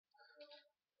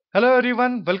Hello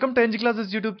everyone, welcome to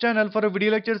EnggClasses YouTube channel for a video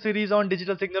lecture series on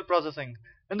digital signal processing.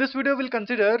 In this video we'll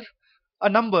consider a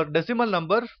number, decimal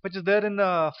number, which is there in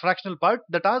the fractional part.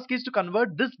 The task is to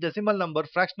convert this decimal number,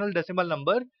 fractional decimal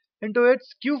number, into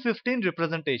its Q-15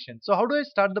 representation. So how do I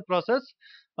start the process?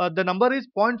 The number is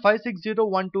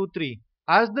 0.560123.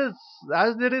 As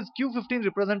there is Q-15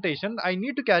 representation, I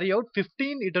need to carry out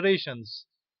 15 iterations.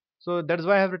 So that's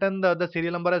why I have written the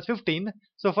serial number as 15.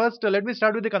 So first let me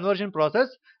start with the conversion process.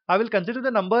 I will consider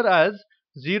the number as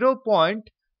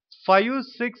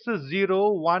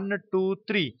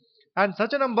 0.560123, and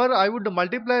such a number I would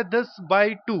multiply this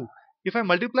by 2. If I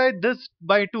multiply this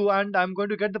by 2, and I'm going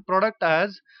to get the product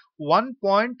as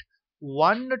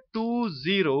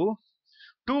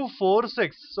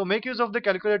 1.120246. So make use of the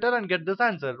calculator and get this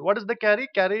answer. What is the carry?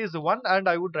 Carry is 1, and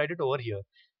I would write it over here.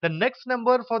 The next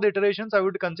number for the iterations I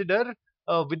would consider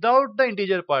without the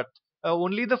integer part.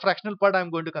 Only the fractional part I am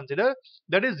going to consider.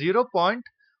 That is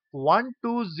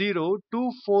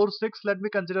 0.120246. Let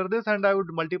me consider this, and I would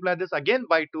multiply this again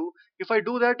by 2. If I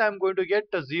do that, I am going to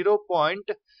get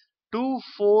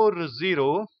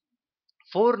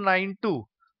 0.240492.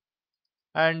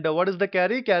 And what is the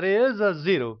carry? Carry is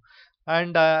 0,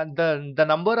 and the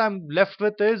number I'm left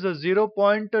with is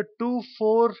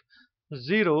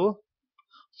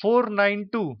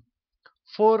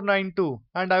 0.240492,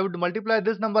 and I would multiply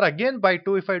this number again by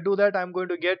 2. If I do that, I'm going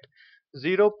to get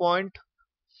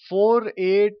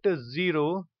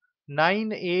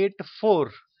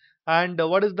 0.480984. And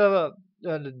what is the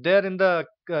there in the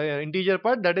integer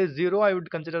part? That is 0. I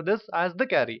would consider this as the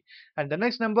carry, and the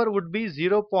next number would be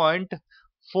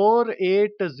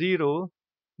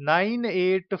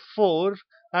 0.480984,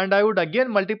 and I would again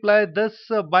multiply this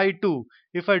by 2.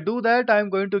 If I do that, I am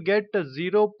going to get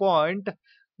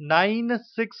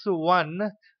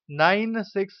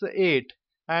 0.961968,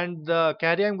 and the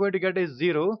carry I'm going to get is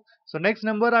 0. So next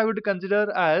number I would consider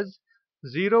as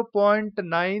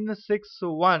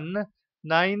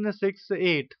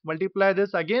 0.961968. Multiply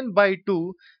this again by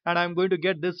 2, and I'm going to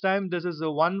get, this time this is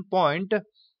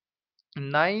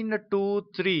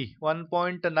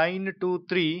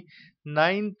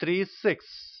 1.923936.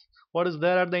 What is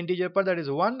there at the integer part? That is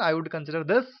 1. I would consider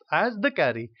this as the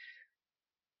carry.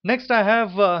 Next I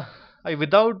have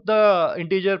without the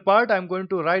integer part, I'm going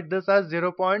to write this as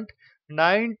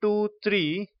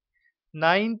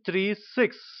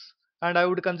 0.923936, and I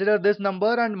would consider this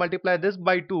number and multiply this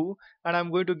by 2, and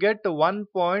I'm going to get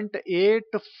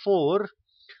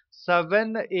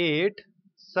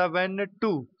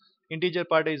 1.847872. Integer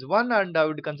part is 1, and I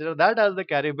would consider that as the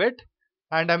carry bit,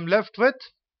 and I'm left with,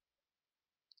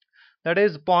 that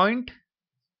is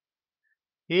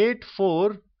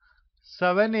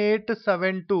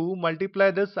 0.847872.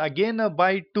 Multiply this again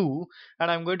by 2,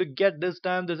 and I'm going to get, this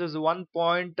time this is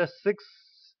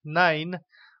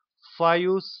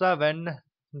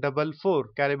 1.695744.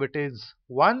 Carry bit is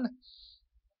 1.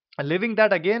 Leaving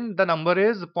that, again the number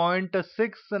is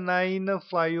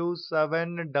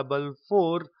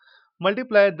 0.695744.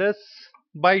 Multiply this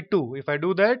by 2. If I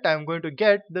do that, I'm going to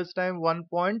get, this time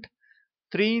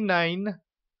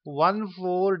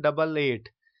 1.391488.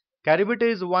 Carry bit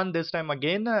is 1 this time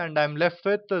again, and I'm left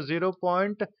with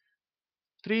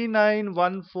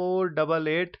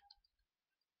 0.391488.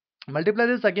 Multiply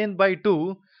this again by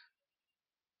 2.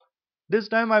 This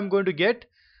time I'm going to get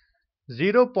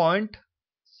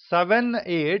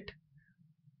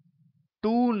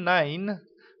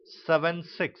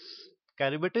 0.782976.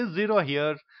 Carry bit is 0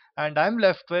 here, and I'm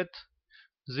left with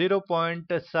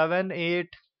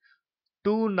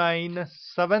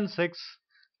 0.782976.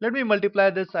 Let me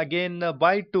multiply this again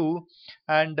by 2,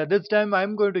 and this time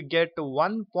I'm going to get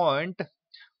 1.56.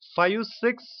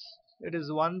 It is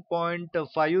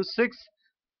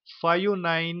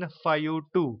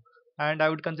 1.565952, and I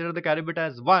would consider the carry bit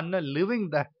as 1.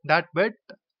 Leaving that bit,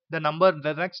 the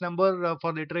next number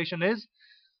for the iteration is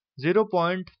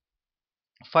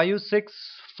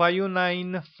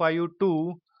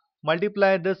 0.565952.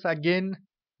 Multiply this again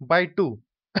by 2.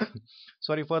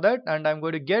 Sorry for that, and I'm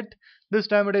going to get, this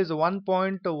time it is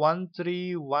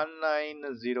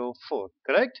 1.131904.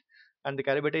 Correct, and the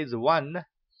carry bit is 1.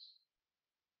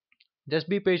 Just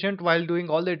be patient while doing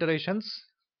all the iterations.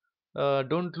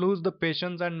 Don't lose the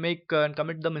patience and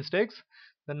commit the mistakes.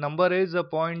 The number is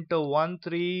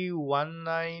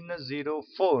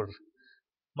 0.131904.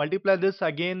 Multiply this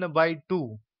again by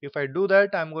 2. If I do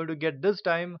that, I'm going to get, this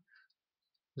time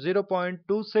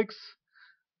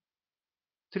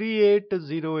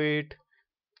 0.263808.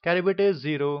 Carry bit is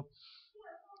 0.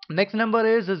 Next number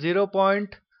is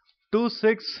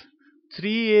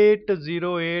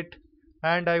 0.263808,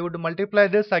 and I would multiply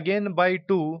this again by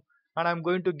 2. and I'm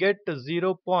going to get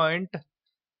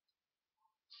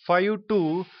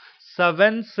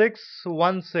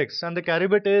 0.527616, and the carry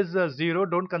bit is 0,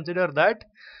 don't consider that.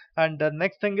 And the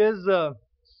next thing is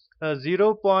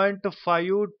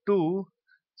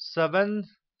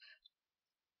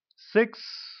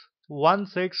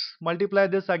 0.527616, multiply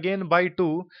this again by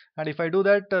 2, and if I do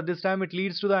that this time, it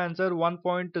leads to the answer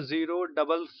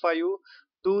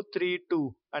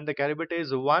 1.055232, and the carry bit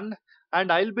is 1,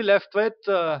 and I'll be left with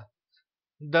the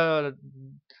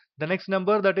the next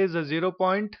number, that is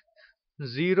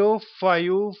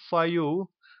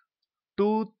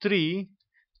 0.05523,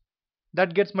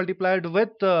 that gets multiplied with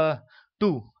 2,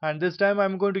 and this time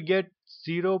I'm going to get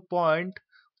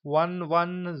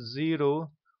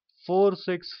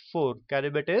 0.110464, carry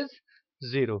bit is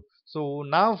 0. So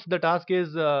now the task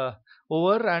is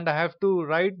over, and I have to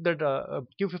write that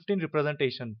Q15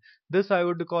 representation. This I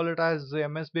would call it as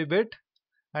MSB bit,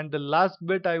 and the last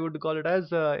bit I would call it as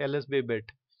LSB bit.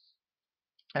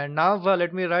 And now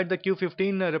let me write the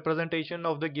Q15 representation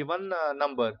of the given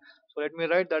number. So let me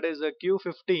write that is a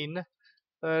Q15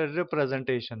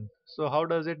 representation. So how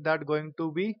does it that going to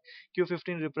be?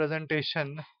 Q15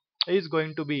 representation is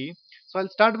going to be, so I'll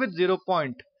start with 0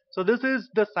 point. So this is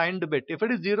the signed bit. If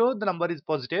it is 0, the number is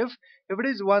positive. If it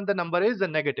is 1, the number is a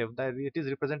negative. That it is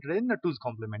represented in a 2's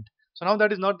complement. So now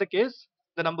that is not the case.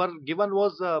 The number given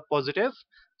was positive.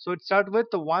 So it starts with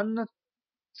 1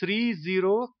 3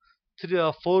 0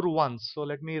 3 4 ones. So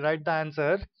let me write the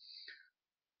answer: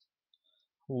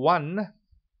 1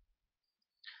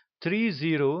 3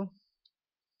 0,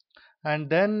 and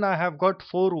then I have got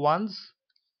 4 ones,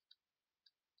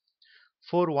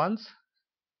 4 ones.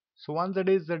 So once it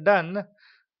is done,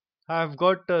 I have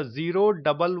got 0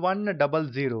 double 1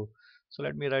 double 0. So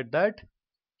let me write that: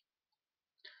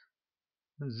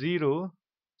 0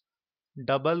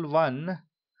 double 1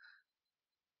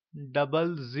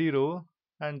 double 0,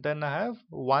 and then I have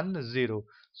 1 0.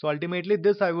 So ultimately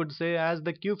this I would say as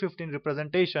the Q15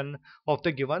 representation of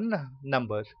the given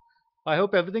number. I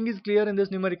hope everything is clear in this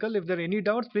numerical. If there are any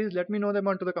doubts, please let me know them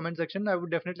onto the comment section. I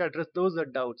would definitely address those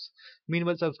doubts.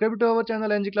 Meanwhile, subscribe to our channel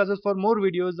EnggClasses for more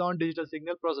videos on digital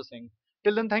signal processing.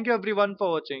 Till then, thank you everyone for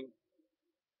watching.